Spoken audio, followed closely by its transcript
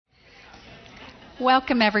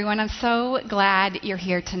Welcome, everyone. I'm so glad you're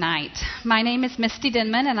here tonight. My name is Misty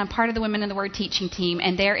Denman, and I'm part of the Women in the Word teaching team,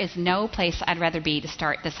 and there is no place I'd rather be to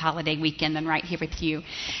start this holiday weekend than right here with you.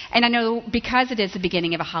 And I know because it is the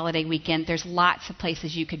beginning of a holiday weekend, there's lots of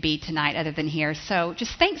places you could be tonight other than here. So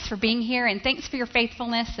just thanks for being here, and thanks for your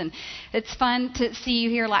faithfulness, and it's fun to see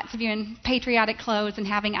you here, lots of you in patriotic clothes and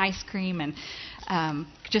having ice cream, and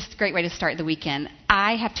just a great way to start the weekend.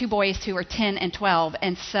 I have two boys who are 10 and 12,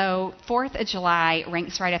 and so 4th of July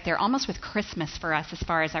ranks right up there, almost with Christmas for us as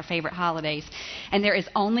far as our favorite holidays. And there is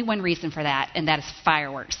only one reason for that, and that is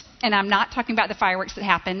fireworks. And I'm not talking about the fireworks that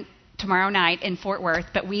happen tomorrow night in Fort Worth,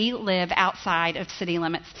 but we live outside of city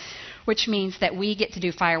limits, which means that we get to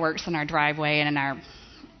do fireworks in our driveway and in our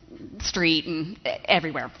street and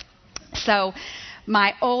everywhere. So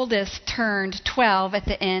my oldest turned 12 at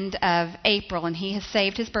the end of April, and he has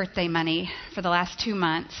saved his birthday money for the last 2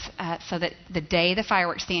 months so that the day the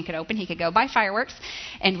fireworks stand could open, he could go buy fireworks.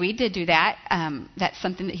 And we did do that. That's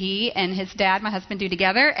something that he and his dad, my husband, do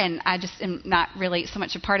together, and I just am not really so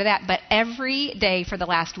much a part of that. But every day for the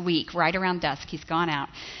last week, right around dusk, he's gone out,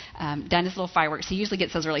 done his little fireworks. He usually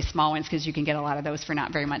gets those really small ones because you can get a lot of those for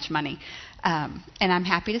not very much money. And I'm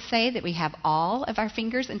happy to say that we have all of our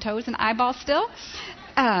fingers and toes and eyeballs still.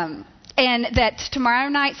 And that tomorrow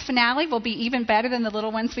night's finale will be even better than the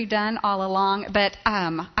little ones we've done all along. But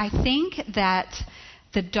I think that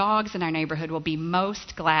the dogs in our neighborhood will be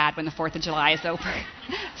most glad when the 4th of July is over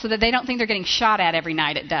so that they don't think they're getting shot at every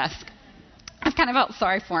night at dusk. I've kind of felt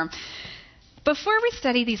sorry for them. Before we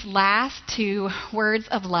study these last two words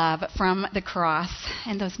of love from the cross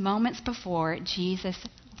and those moments before Jesus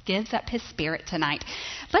gives up his spirit tonight,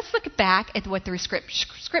 let's look back at what the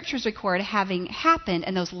scriptures record having happened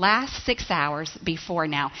in those last 6 hours before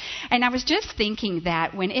now. And I was just thinking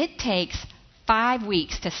that when it takes 5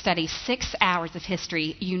 weeks to study 6 hours of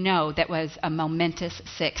history, you know that was a momentous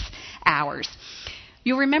 6 hours.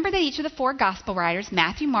 You'll remember that each of the 4 gospel writers,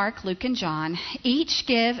 Matthew, Mark, Luke, and John, each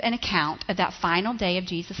give an account of that final day of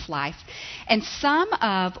Jesus' life. And some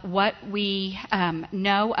of what we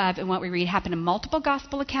know of and what we read happen in multiple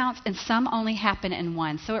gospel accounts, and some only happen in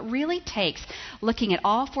one. So it really takes looking at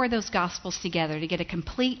all 4 of those gospels together to get a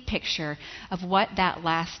complete picture of what that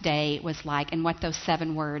last day was like and what those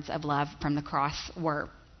 7 words of love from the cross were.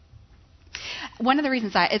 It's one of the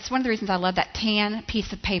reasons I love that tan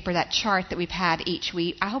piece of paper, that chart that we've had each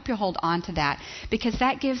week. I hope you'll hold on to that because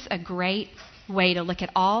that gives a great way to look at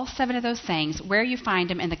all 7 of those things, where you find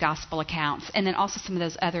them in the gospel accounts, and then also some of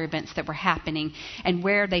those other events that were happening and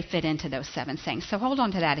where they fit into those 7 things. So hold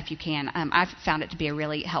on to that if you can. I've found it to be a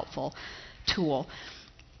really helpful tool.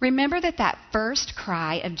 Remember that first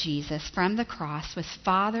cry of Jesus from the cross was,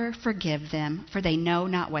 "Father, forgive them, for they know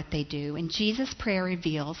not what they do." And Jesus' prayer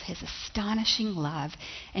reveals his astonishing love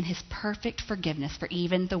and his perfect forgiveness for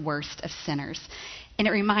even the worst of sinners. And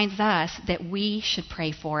it reminds us that we should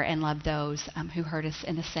pray for and love those who hurt us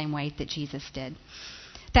in the same way that Jesus did.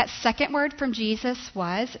 That second word from Jesus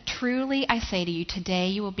was, "Truly I say to you,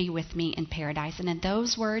 today you will be with me in paradise." And in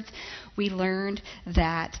those words, we learned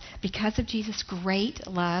that because of Jesus' great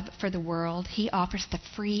love for the world, he offers the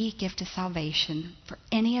free gift of salvation for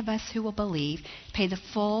any of us who will believe, pay the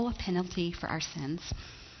full penalty for our sins.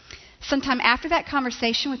 Sometime after that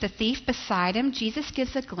conversation with the thief beside him, Jesus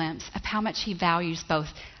gives a glimpse of how much he values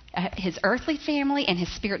both his earthly family and his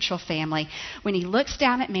spiritual family when he looks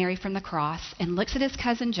down at Mary from the cross and looks at his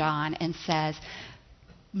cousin John and says,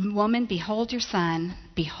 "Woman, behold your son,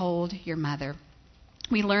 behold your mother."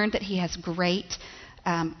 We learned that he has great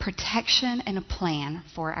protection and a plan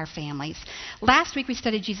for our families. Last week we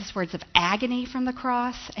studied Jesus' words of agony from the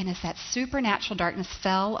cross, and as that supernatural darkness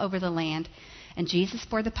fell over the land and Jesus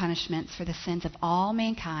bore the punishments for the sins of all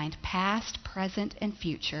mankind, past, present, and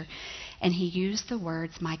future, and he used the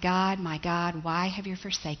words, my God, why have you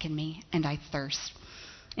forsaken me? And I thirst."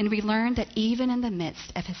 And we learned that even in the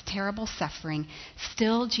midst of his terrible suffering,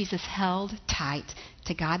 still Jesus held tight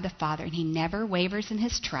to God the Father, and he never wavers in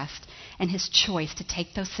his trust and his choice to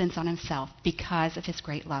take those sins on himself because of his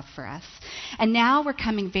great love for us. And now we're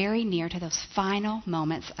coming very near to those final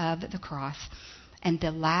moments of the cross. And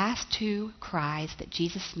the last 2 cries that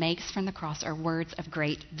Jesus makes from the cross are words of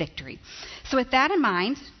great victory. So with that in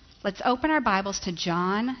mind, let's open our Bibles to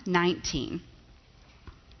John 19.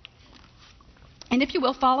 And if you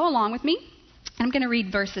will, follow along with me. I'm going to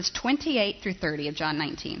read verses 28 through 30 of John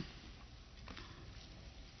 19.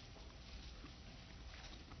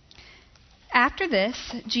 After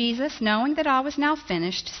this, Jesus, knowing that all was now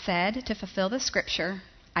finished, said, to fulfill the scripture,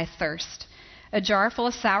 "I thirst." A jar full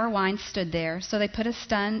of sour wine stood there, so they put a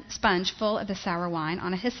sponge full of the sour wine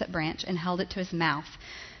on a hyssop branch and held it to his mouth.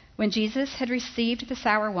 When Jesus had received the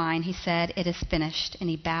sour wine, he said, "It is finished," and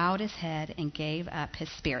he bowed his head and gave up his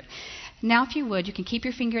spirit. Now, if you would, you can keep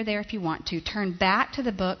your finger there if you want to. Turn back to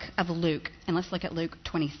the book of Luke, and let's look at Luke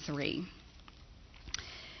 23.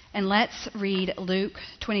 And let's read Luke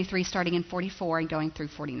 23, starting in 44 and going through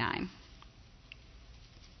 49.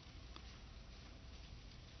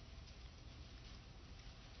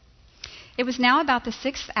 It was now about the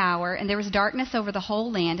 6th hour, and there was darkness over the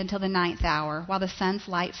whole land until the 9th hour, while the sun's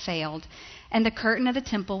light failed, and the curtain of the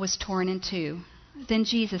temple was torn in two. Then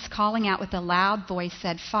Jesus, calling out with a loud voice,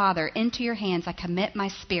 said, "Father, into your hands I commit my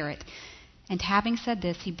spirit." And having said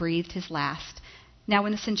this, he breathed his last. Now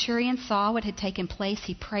when the centurion saw what had taken place,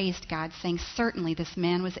 he praised God, saying, "Certainly this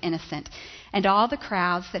man was innocent." And all the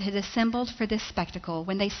crowds that had assembled for this spectacle,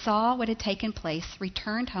 when they saw what had taken place,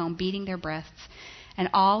 returned home beating their breasts. And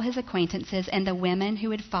all his acquaintances and the women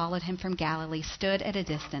who had followed him from Galilee stood at a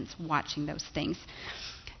distance watching those things.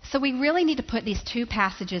 So we really need to put these two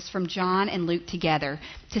passages from John and Luke together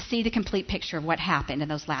to see the complete picture of what happened in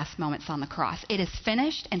those last moments on the cross. It is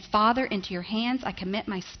finished, and Father, into your hands I commit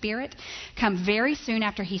my spirit, come very soon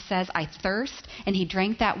after he says, "I thirst," and he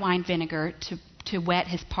drank that wine vinegar to wet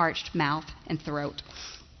his parched mouth and throat.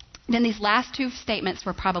 Then these last two statements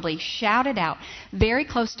were probably shouted out very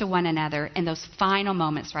close to one another in those final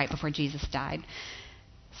moments right before Jesus died.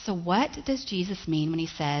 So what does Jesus mean when he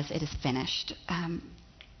says it is finished?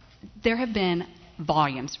 There have been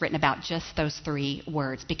volumes written about just those three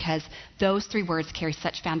words because those three words carry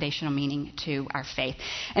such foundational meaning to our faith.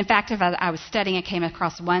 In fact, if I was studying, I came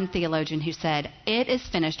across one theologian who said, "It is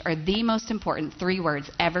finished" are the most important three words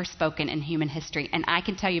ever spoken in human history. And I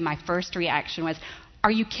can tell you my first reaction was, are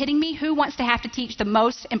you kidding me? Who wants to have to teach the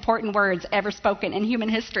most important words ever spoken in human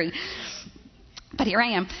history? But here I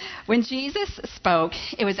am. When Jesus spoke,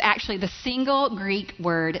 it was actually the single Greek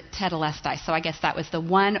word tetelestai. So I guess that was the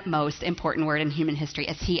one most important word in human history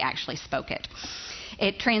as he actually spoke it.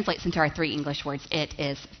 It translates into our three English words, "It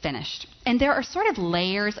is finished." And there are sort of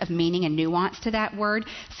layers of meaning and nuance to that word.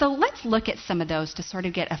 So let's look at some of those to sort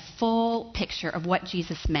of get a full picture of what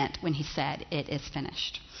Jesus meant when he said, "It is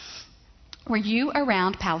finished." Were you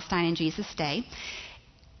around Palestine in Jesus' day?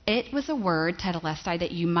 It was a word, tetelestai,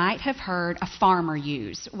 that you might have heard a farmer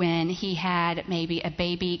use when he had maybe a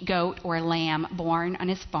baby goat or a lamb born on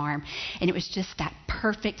his farm, and it was just that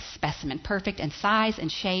perfect specimen, perfect in size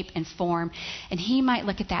and shape and form, and he might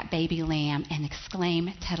look at that baby lamb and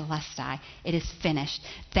exclaim, "Tetelestai, it is finished."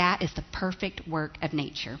 That is the perfect work of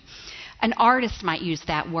nature. An artist might use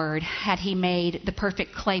that word had he made the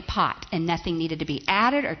perfect clay pot and nothing needed to be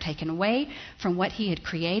added or taken away from what he had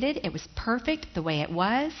created. It was perfect the way it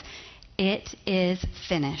was. It is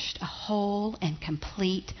finished, a whole and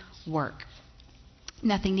complete work.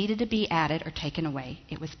 Nothing needed to be added or taken away.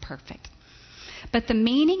 It was perfect. But the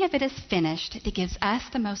meaning of "it is finished" that gives us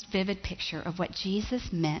the most vivid picture of what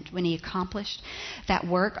Jesus meant when he accomplished that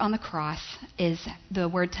work on the cross is the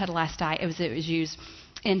word tetelestai. It was used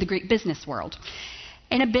in the Greek business world.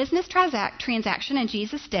 In a business transaction in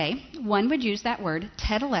Jesus' day, one would use that word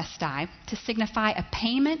tetelestai to signify a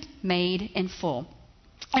payment made in full.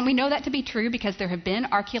 And we know that to be true because there have been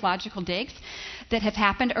archaeological digs that have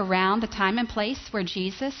happened around the time and place where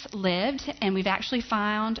Jesus lived, and we've actually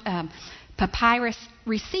found papyrus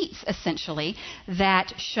receipts, essentially,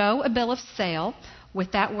 that show a bill of sale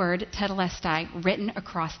with that word tetelestai written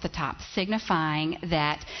across the top, signifying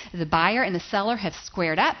that the buyer and the seller have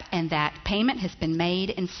squared up and that payment has been made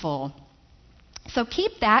in full. So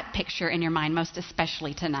keep that picture in your mind, most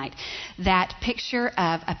especially tonight, that picture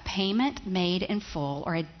of a payment made in full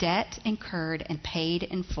or a debt incurred and paid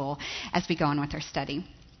in full as we go on with our study.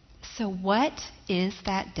 So what is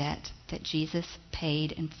that debt that Jesus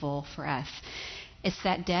paid in full for us? It's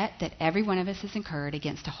that debt that every one of us has incurred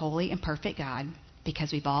against a holy and perfect God,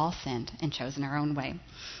 because we've all sinned and chosen our own way.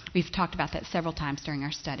 We've talked about that several times during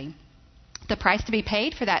our study. The price to be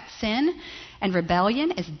paid for that sin and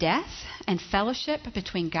rebellion is death, and fellowship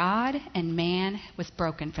between God and man was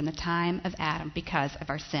broken from the time of Adam because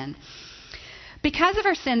of our sin. Because of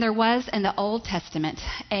our sin, there was in the Old Testament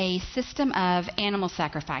a system of animal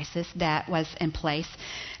sacrifices that was in place.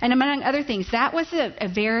 And among other things, that was a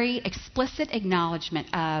very explicit acknowledgement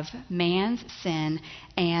of man's sin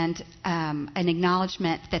and an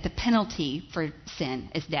acknowledgement that the penalty for sin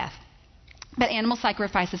is death. But animal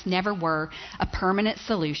sacrifices never were a permanent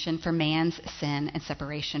solution for man's sin and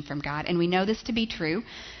separation from God. And we know this to be true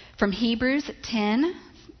from Hebrews 10,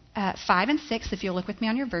 5 and 6, if you'll look with me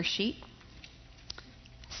on your verse sheet.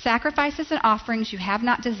 "Sacrifices and offerings you have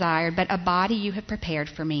not desired, but a body you have prepared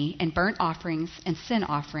for me, and burnt offerings and sin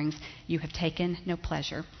offerings you have taken no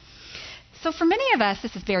pleasure." So for many of us,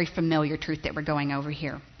 this is very familiar truth that we're going over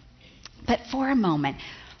here. But for a moment,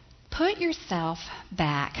 put yourself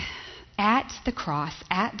back at the cross,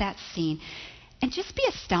 at that scene, and just be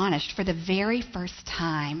astonished for the very first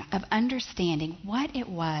time of understanding what it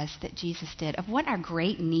was that Jesus did, of what our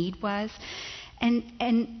great need was, and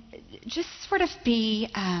just sort of be,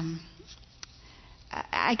 I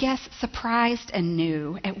guess, surprised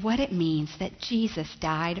anew at what it means that Jesus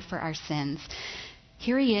died for our sins.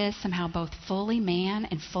 Here he is, somehow both fully man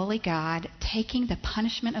and fully God, taking the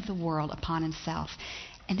punishment of the world upon himself.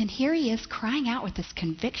 And then here he is crying out with this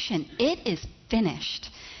conviction, it is finished.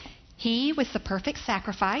 He was the perfect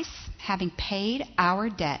sacrifice, having paid our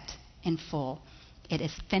debt in full. It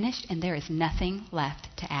is finished, and there is nothing left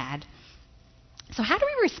to add. So how do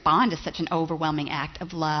we respond to such an overwhelming act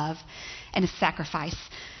of love and a sacrifice?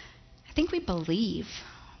 I think we believe.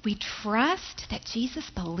 We trust that Jesus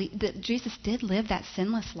did live that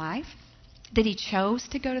sinless life, that he chose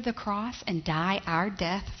to go to the cross and die our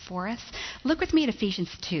death for us. Look with me at Ephesians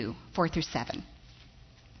 2, 4 through 7.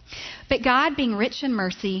 But God, being rich in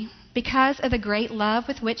mercy, because of the great love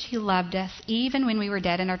with which he loved us, even when we were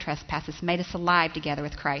dead in our trespasses, made us alive together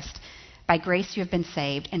with Christ. By grace you have been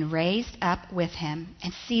saved, and raised up with him,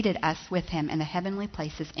 and seated us with him in the heavenly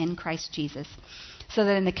places in Christ Jesus, so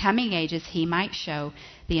that in the coming ages he might show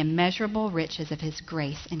the immeasurable riches of his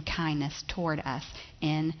grace and kindness toward us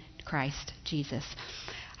in Christ Jesus.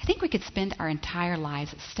 I think we could spend our entire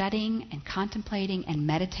lives studying and contemplating and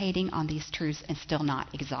meditating on these truths and still not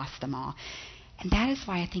exhaust them all. And that is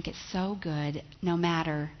why I think it's so good, no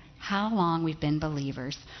matter how long we've been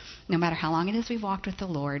believers, no matter how long it is we've walked with the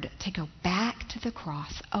Lord, to go back to the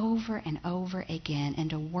cross over and over again and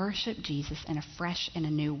to worship Jesus in a fresh and a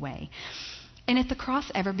new way. And if the cross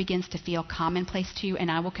ever begins to feel commonplace to you,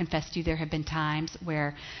 and I will confess to you there have been times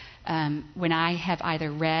where when I have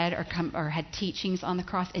either read or had teachings on the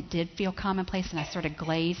cross, it did feel commonplace and I sort of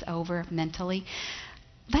glaze over mentally.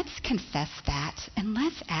 Let's confess that and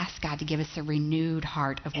let's ask God to give us a renewed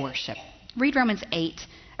heart of worship. Read Romans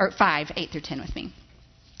 5, 8 through 10 with me.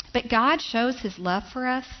 But God shows his love for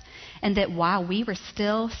us, and that while we were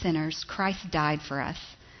still sinners, Christ died for us.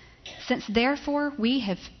 Since therefore we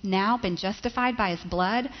have now been justified by his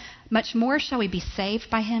blood, much more shall we be saved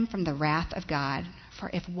by him from the wrath of God. For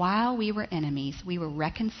if while we were enemies, we were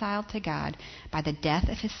reconciled to God by the death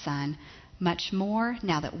of his Son, much more,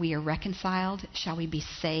 now that we are reconciled, shall we be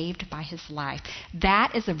saved by his life.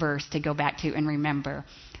 That is a verse to go back to and remember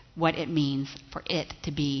what it means for it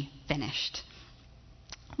to be finished.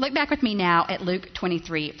 Look back with me now at Luke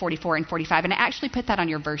 23, 44 and 45, and I actually put that on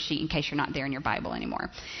your verse sheet in case you're not there in your Bible anymore.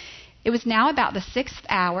 It was now about the 6th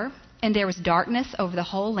hour, and there was darkness over the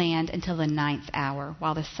whole land until the 9th hour,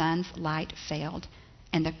 while the sun's light failed,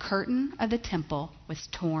 and the curtain of the temple was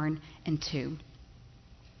torn in two.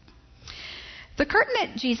 The curtain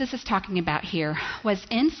that Jesus is talking about here was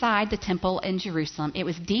inside the temple in Jerusalem. It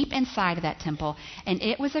was deep inside of that temple, and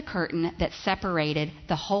it was a curtain that separated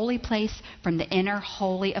the holy place from the inner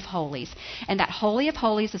holy of holies. And that holy of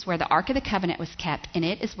holies is where the Ark of the Covenant was kept, and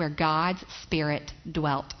it is where God's Spirit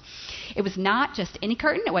dwelt. It was not just any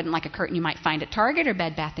curtain. It wasn't like a curtain you might find at Target or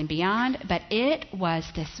Bed Bath & Beyond, but it was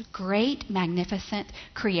this great, magnificent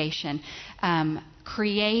creation,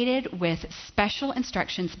 created with special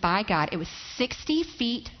instructions by God. It was 60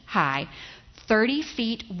 feet high, 30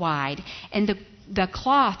 feet wide, and the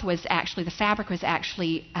cloth was actually, the fabric was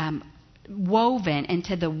actually woven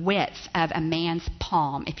into the width of a man's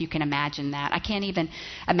palm, if you can imagine that. I can't even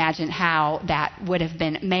imagine how that would have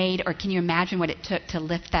been made, or can you imagine what it took to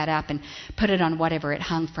lift that up and put it on whatever it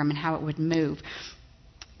hung from and how it would move.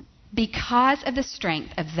 Because of the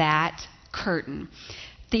strength of that curtain,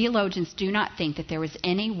 theologians do not think that there was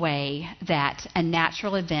any way that a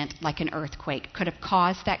natural event like an earthquake could have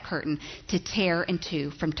caused that curtain to tear in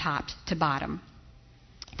two from top to bottom.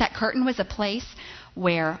 That curtain was a place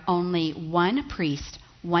where only one priest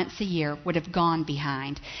once a year would have gone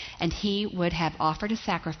behind, and he would have offered a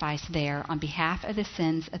sacrifice there on behalf of the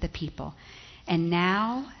sins of the people. And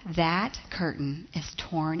now that curtain is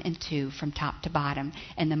torn in two from top to bottom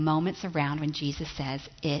in the moments around when Jesus says,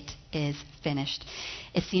 "It is finished."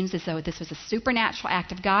 It seems as though this was a supernatural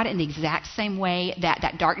act of God in the exact same way that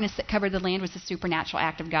that darkness that covered the land was a supernatural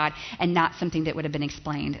act of God and not something that would have been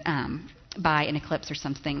explained by an eclipse or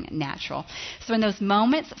something natural. So in those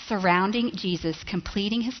moments surrounding Jesus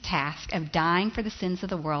completing his task of dying for the sins of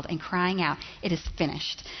the world and crying out, "It is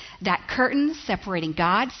finished," that curtain separating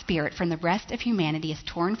God's Spirit from the rest of humanity is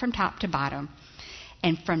torn from top to bottom.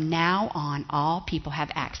 And from now on, all people have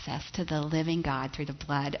access to the living God through the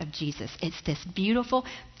blood of Jesus. It's this beautiful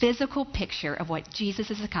physical picture of what Jesus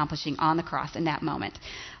is accomplishing on the cross in that moment.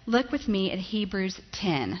 Look with me at Hebrews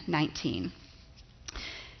 10:19.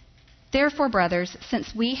 Therefore, brothers,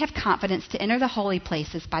 since we have confidence to enter the holy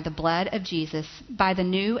places by the blood of Jesus, by the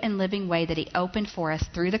new and living way that he opened for us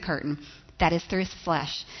through the curtain, that is, through his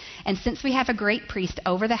flesh. And since we have a great priest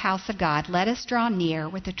over the house of God, let us draw near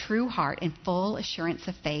with a true heart and full assurance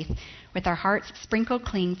of faith, with our hearts sprinkled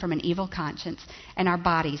clean from an evil conscience and our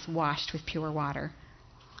bodies washed with pure water.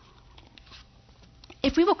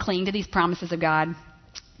 If we will cling to these promises of God,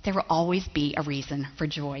 there will always be a reason for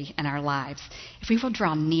joy in our lives. If we will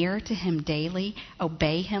draw near to him daily,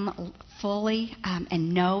 obey him fully,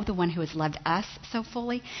 and know the one who has loved us so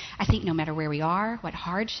fully, I think no matter where we are, what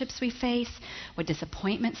hardships we face, what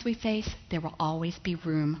disappointments we face, there will always be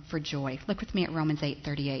room for joy. Look with me at Romans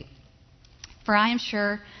 8:38. For I am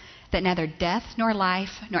sure that neither death nor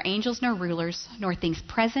life, nor angels nor rulers, nor things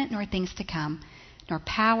present nor things to come, nor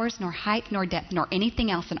powers, nor height, nor depth, nor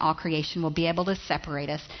anything else in all creation will be able to separate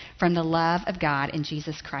us from the love of God in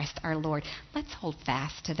Jesus Christ our Lord. Let's hold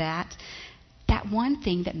fast to that. That one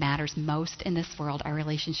thing that matters most in this world, our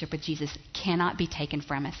relationship with Jesus, cannot be taken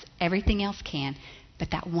from us. Everything else can,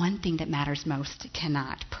 but that one thing that matters most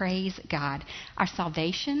cannot. Praise God. Our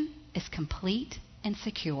salvation is complete and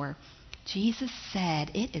secure. Jesus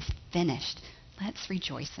said, "It is finished." Let's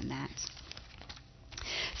rejoice in that.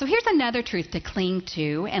 So here's another truth to cling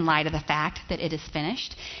to in light of the fact that it is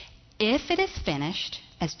finished. If it is finished,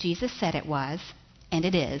 as Jesus said it was, and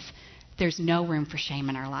it is, there's no room for shame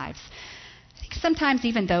in our lives. I think sometimes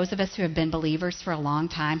even those of us who have been believers for a long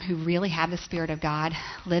time, who really have the Spirit of God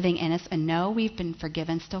living in us and know we've been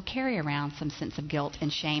forgiven, still carry around some sense of guilt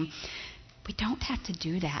and shame. We don't have to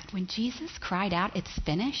do that. When Jesus cried out, "It's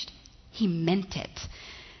finished," he meant it.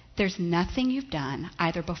 There's nothing you've done,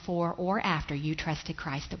 either before or after you trusted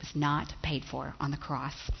Christ, that was not paid for on the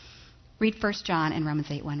cross. Read 1 John and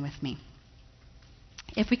Romans 8:1 with me.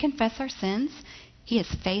 If we confess our sins, he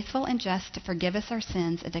is faithful and just to forgive us our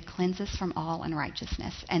sins and to cleanse us from all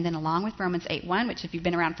unrighteousness. And then along with Romans 8:1, which if you've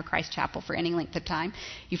been around for Christ Chapel for any length of time,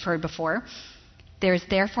 you've heard before, there is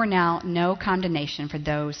therefore now no condemnation for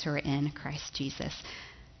those who are in Christ Jesus.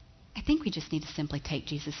 I think we just need to simply take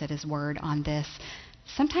Jesus at his word on this.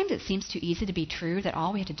 Sometimes it seems too easy to be true that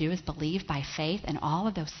all we have to do is believe by faith and all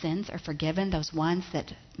of those sins are forgiven, those ones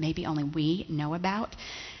that maybe only we know about.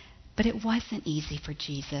 But it wasn't easy for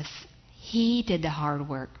Jesus. He did the hard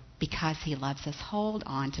work because he loves us. Hold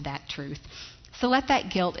on to that truth. So let that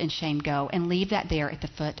guilt and shame go and leave that there at the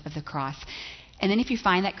foot of the cross. And then if you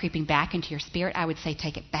find that creeping back into your spirit, I would say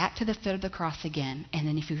take it back to the foot of the cross again. And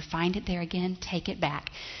then if you find it there again, take it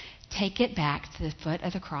back. Take it back to the foot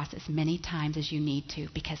of the cross as many times as you need to,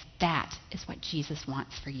 because that is what Jesus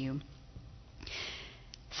wants for you.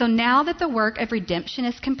 So now that the work of redemption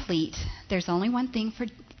is complete, there's only one thing for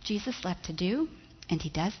Jesus left to do, and he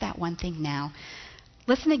does that one thing now.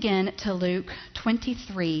 Listen again to Luke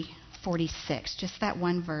 23:46, just that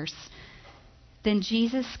one verse. Then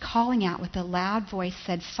Jesus, calling out with a loud voice,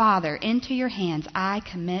 said, "Father, into your hands I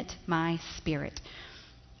commit my spirit."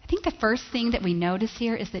 I think the first thing that we notice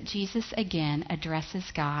here is that Jesus again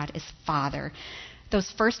addresses God as Father.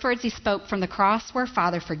 Those first words he spoke from the cross were,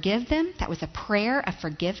 "Father, forgive them." That was a prayer of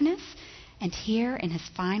forgiveness. And here in his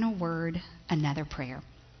final word, another prayer.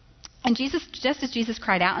 And Jesus, just as Jesus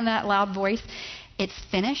cried out in that loud voice, "It's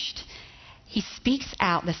finished," he speaks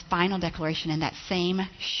out this final declaration in that same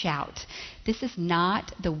shout. This is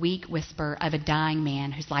not the weak whisper of a dying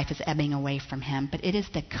man whose life is ebbing away from him, but it is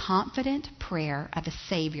the confident prayer of a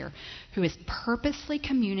Savior who is purposely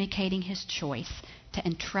communicating his choice to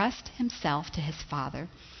entrust himself to his Father.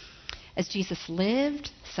 As Jesus lived,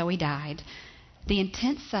 so he died. The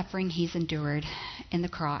intense suffering he's endured at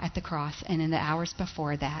the cross and in the hours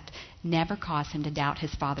before that never caused him to doubt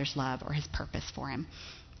his Father's love or his purpose for him.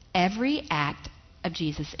 Every act of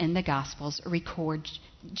Jesus in the Gospels records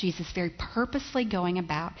Jesus very purposely going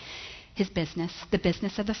about his business, the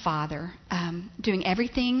business of the Father, doing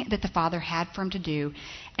everything that the Father had for him to do,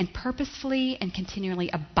 and purposefully and continually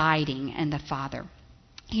abiding in the Father.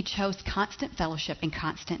 He chose constant fellowship and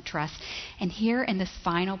constant trust. And here in this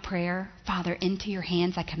final prayer, "Father, into your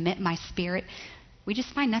hands I commit my spirit," we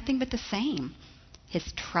just find nothing but the same.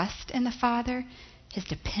 His trust in the Father, his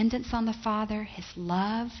dependence on the Father, his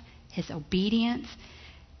love, his obedience,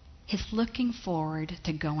 his looking forward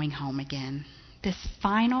to going home again. This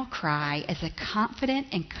final cry is a confident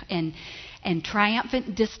and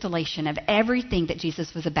triumphant distillation of everything that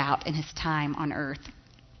Jesus was about in his time on earth.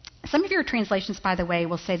 Some of your translations, by the way,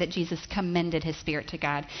 will say that Jesus commended his spirit to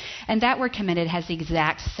God. And that word commended has the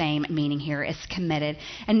exact same meaning here as committed.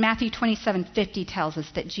 And Matthew 27:50 tells us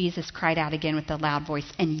that Jesus cried out again with a loud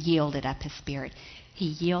voice and yielded up his spirit. He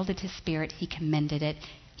yielded his spirit. He commended it.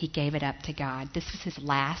 He gave it up to God. This was his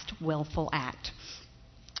last willful act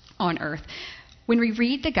on earth. When we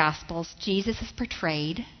read the Gospels, Jesus is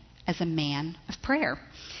portrayed as a man of prayer.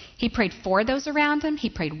 He prayed for those around him. He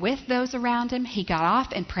prayed with those around him. He got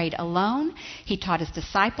off and prayed alone. He taught his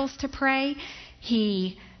disciples to pray.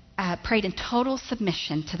 He prayed in total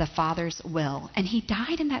submission to the Father's will. And he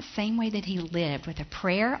died in that same way that he lived, with a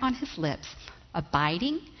prayer on his lips,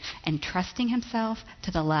 abiding and trusting himself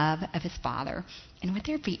to the love of his Father. And would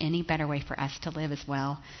there be any better way for us to live as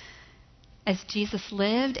well? As Jesus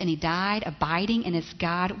lived and he died, abiding in his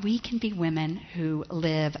God, we can be women who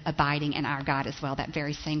live abiding in our God as well, that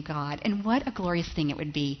very same God. And what a glorious thing it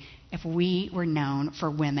would be if we were known for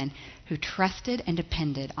women who trusted and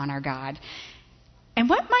depended on our God. And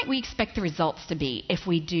what might we expect the results to be if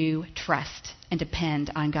we do trust and depend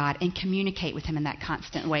on God and communicate with him in that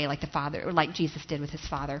constant way, like the Father, or like Jesus did with his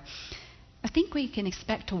Father? I think we can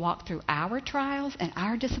expect to walk through our trials and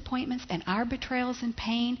our disappointments and our betrayals and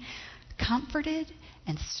pain, comforted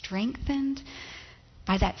and strengthened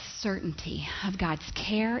by that certainty of God's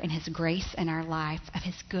care and his grace in our life, of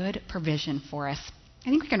his good provision for us. I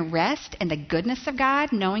think we can rest in the goodness of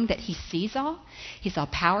God, knowing that he sees all, he's all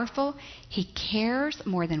powerful, he cares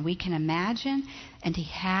more than we can imagine, and he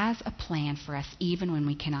has a plan for us even when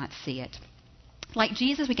we cannot see it. Like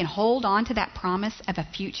Jesus, we can hold on to that promise of a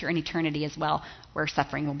future in eternity as well, where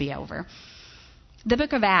suffering will be over. The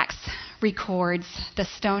book of Acts records the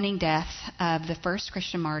stoning death of the first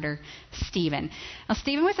Christian martyr, Stephen. Now,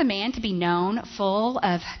 Stephen was a man to be known full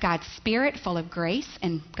of God's Spirit, full of grace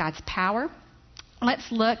and God's power.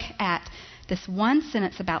 Let's look at this one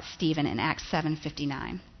sentence about Stephen in Acts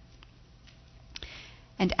 7:59.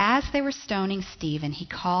 And as they were stoning Stephen, he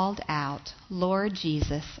called out, "Lord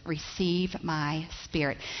Jesus, receive my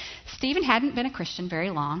spirit." Stephen hadn't been a Christian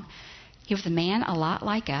very long. He was a man a lot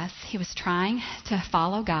like us. He was trying to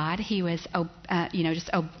follow God. He was,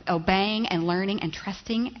 obeying and learning and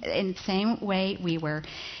trusting in the same way we were.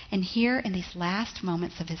 And here in these last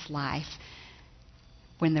moments of his life,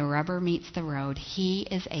 when the rubber meets the road, he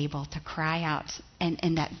is able to cry out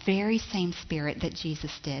in that very same spirit that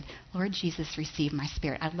Jesus did, "Lord Jesus, receive my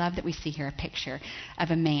spirit." I love that we see here a picture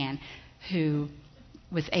of a man who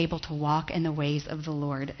was able to walk in the ways of the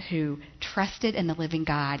Lord, who trusted in the living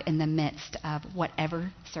God in the midst of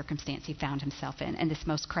whatever circumstance he found himself in, and this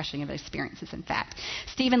most crushing of experiences, in fact.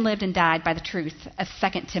 Stephen lived and died by the truth of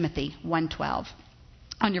 2 Timothy 1:12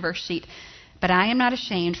 on your verse sheet. "But I am not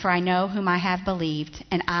ashamed, for I know whom I have believed,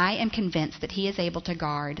 and I am convinced that he is able to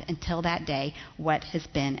guard until that day what has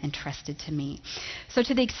been entrusted to me." So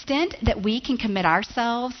to the extent that we can commit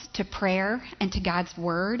ourselves to prayer and to God's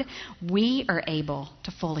word, we are able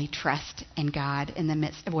to fully trust in God in the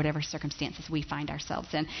midst of whatever circumstances we find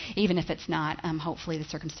ourselves in, even if it's not, hopefully, the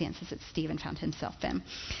circumstances that Stephen found himself in.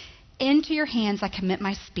 "Into your hands I commit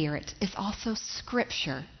my spirit" is also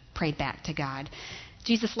scripture prayed back to God.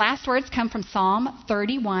 Jesus' last words come from Psalm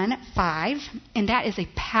 31:5, and that is a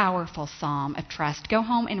powerful psalm of trust. Go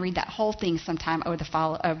home and read that whole thing sometime over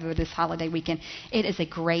this holiday weekend. It is a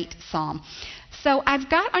great psalm. So I've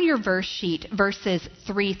got on your verse sheet verses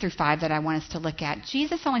 3 through 5 that I want us to look at.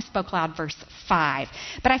 Jesus only spoke loud verse 5,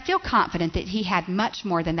 but I feel confident that he had much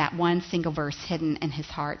more than that one single verse hidden in his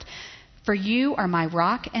heart. "For you are my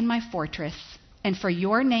rock and my fortress, and for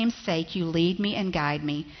your name's sake you lead me and guide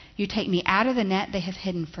me. You take me out of the net they have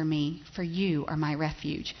hidden for me, for you are my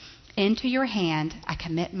refuge. Into your hand I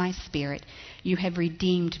commit my spirit. You have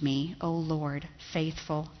redeemed me, O Lord,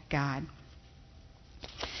 faithful God."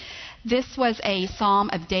 This was a psalm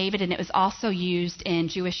of David, and it was also used in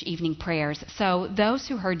Jewish evening prayers. So those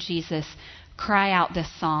who heard Jesus cry out this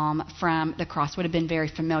psalm from the cross would have been very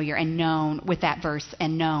familiar and known with that verse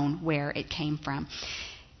and known where it came from.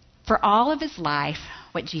 For all of his life,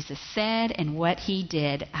 what Jesus said and what he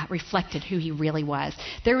did reflected who he really was.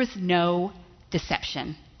 There was no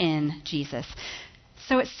deception in Jesus.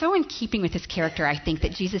 So it's so in keeping with his character, I think,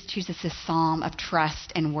 that Jesus chooses this psalm of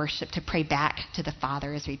trust and worship to pray back to the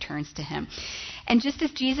Father as he returns to him. And just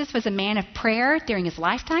as Jesus was a man of prayer during his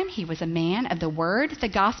lifetime, he was a man of the Word. The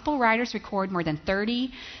Gospel writers record more than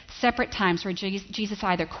 30 separate times where Jesus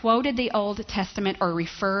either quoted the Old Testament or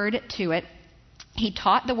referred to it. He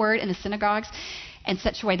taught the Word in the synagogues, in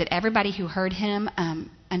such a way that everybody who heard him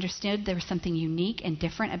understood there was something unique and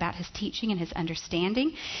different about his teaching and his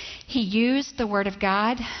understanding. He used the Word of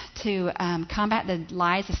God to combat the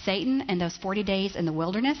lies of Satan in those 40 days in the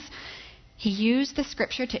wilderness. He used the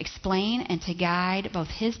Scripture to explain and to guide both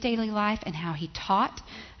his daily life and how he taught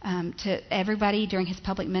to everybody during his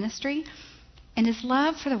public ministry. And his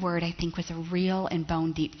love for the Word, I think, was a real and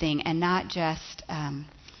bone-deep thing, and not just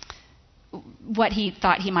what he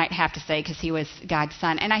thought he might have to say because he was God's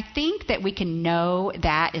son. And I think that we can know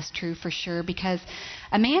that is true for sure, because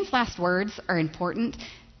a man's last words are important,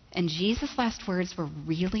 and Jesus' last words were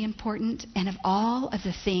really important. And of all of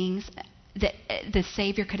the things that the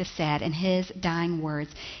Savior could have said in his dying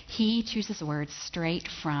words, he chooses words straight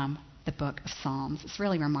from the book of Psalms. It's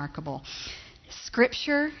really remarkable.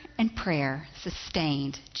 Scripture and prayer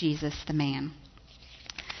sustained Jesus the man.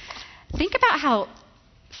 Think about how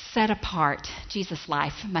set apart Jesus'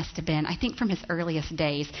 life must have been, I think, from his earliest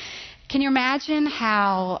days. Can you imagine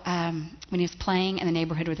how when he was playing in the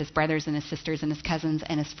neighborhood with his brothers and his sisters and his cousins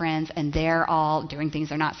and his friends, and they're all doing things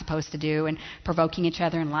they're not supposed to do and provoking each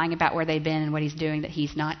other and lying about where they've been and what he's doing, that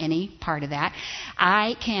he's not any part of that?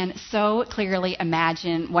 I can so clearly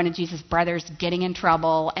imagine one of Jesus' brothers getting in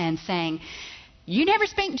trouble and saying, "You never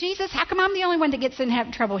spanked Jesus? How come I'm the only one that gets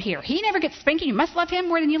in trouble here? He never gets spanking. You must love him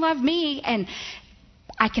more than you love me." And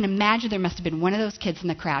I can imagine there must have been one of those kids in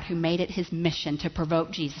the crowd who made it his mission to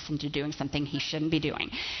provoke Jesus into doing something he shouldn't be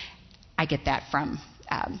doing. I get that from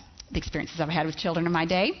the experiences I've had with children in my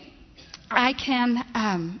day. I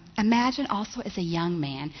can imagine also as a young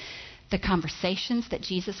man the conversations that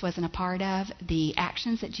Jesus wasn't a part of, the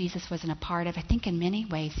actions that Jesus wasn't a part of. I think in many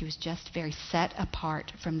ways he was just very set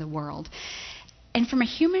apart from the world. And from a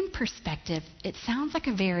human perspective, it sounds like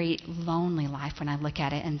a very lonely life when I look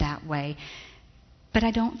at it in that way. But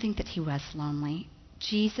I don't think that he was lonely.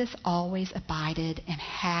 Jesus always abided and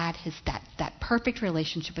had that perfect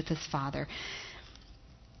relationship with his Father.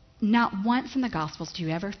 Not once in the Gospels do you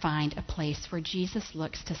ever find a place where Jesus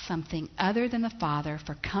looks to something other than the Father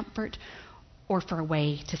for comfort or for a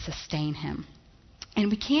way to sustain him. And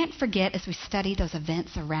we can't forget, as we study those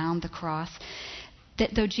events around the cross,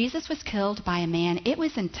 that though Jesus was killed by a man, it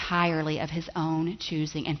was entirely of his own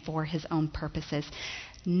choosing and for his own purposes.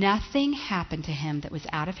 Nothing happened to him that was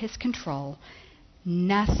out of his control.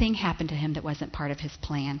 Nothing happened to him that wasn't part of his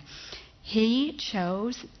plan. He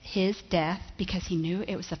chose his death because he knew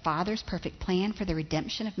it was the Father's perfect plan for the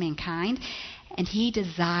redemption of mankind, and he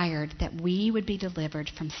desired that we would be delivered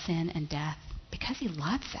from sin and death because he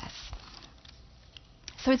loves us.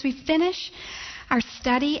 So as we finish our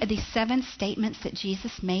study of these 7 statements that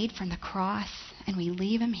Jesus made from the cross, and we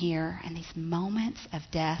leave him here in these moments of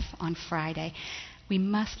death on Friday, we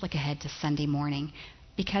must look ahead to Sunday morning,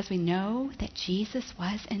 because we know that Jesus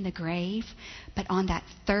was in the grave, but on that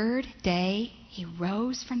 3rd day, he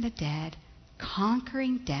rose from the dead,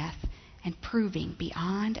 conquering death and proving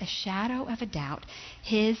beyond a shadow of a doubt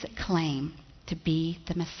his claim to be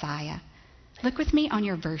the Messiah. Look with me on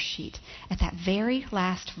your verse sheet at that very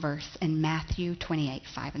last verse in Matthew 28,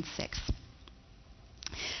 5 and 6.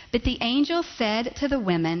 But the angel said to the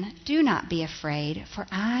women, "Do not be afraid, for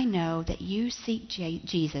I know that you seek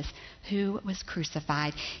Jesus, who was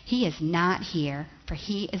crucified. He is not here, for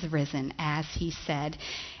he is risen, as he said."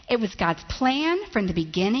 It was God's plan from the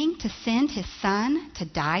beginning to send his Son to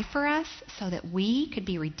die for us so that we could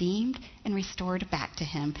be redeemed and restored back to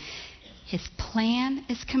him. His plan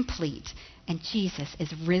is complete, and Jesus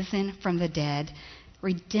is risen from the dead.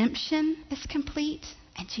 Redemption is complete,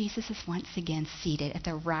 and Jesus is once again seated at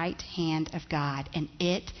the right hand of God, and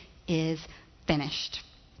it is finished.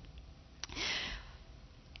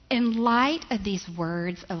 In light of these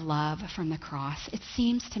words of love from the cross, it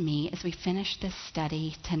seems to me, as we finish this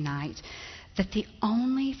study tonight, that the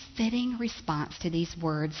only fitting response to these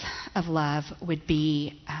words of love would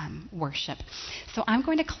be worship. So I'm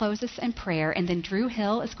going to close this in prayer, and then Drew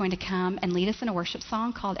Hill is going to come and lead us in a worship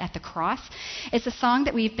song called "At the Cross." It's a song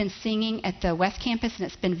that we've been singing at the West Campus, and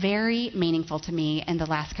it's been very meaningful to me in the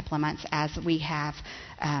last couple of months as we have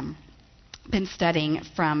been studying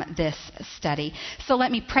from this study. So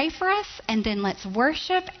let me pray for us, and then let's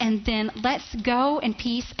worship, and then let's go in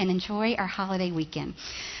peace and enjoy our holiday weekend.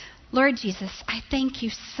 Lord Jesus, I thank you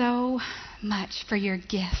so much for your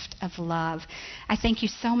gift of love. I thank you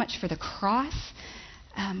so much for the cross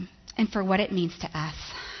and for what it means to us.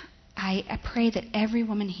 I pray that every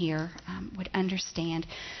woman here would understand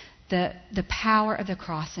the power of the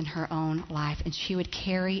cross in her own life, and she would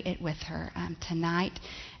carry it with her tonight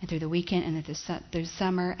and through the weekend and through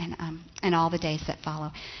summer and all the days that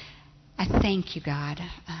follow. I thank you, God,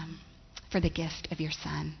 for the gift of your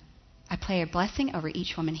Son. I pray a blessing over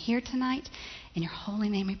each woman here tonight. In your holy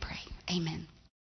name we pray. Amen.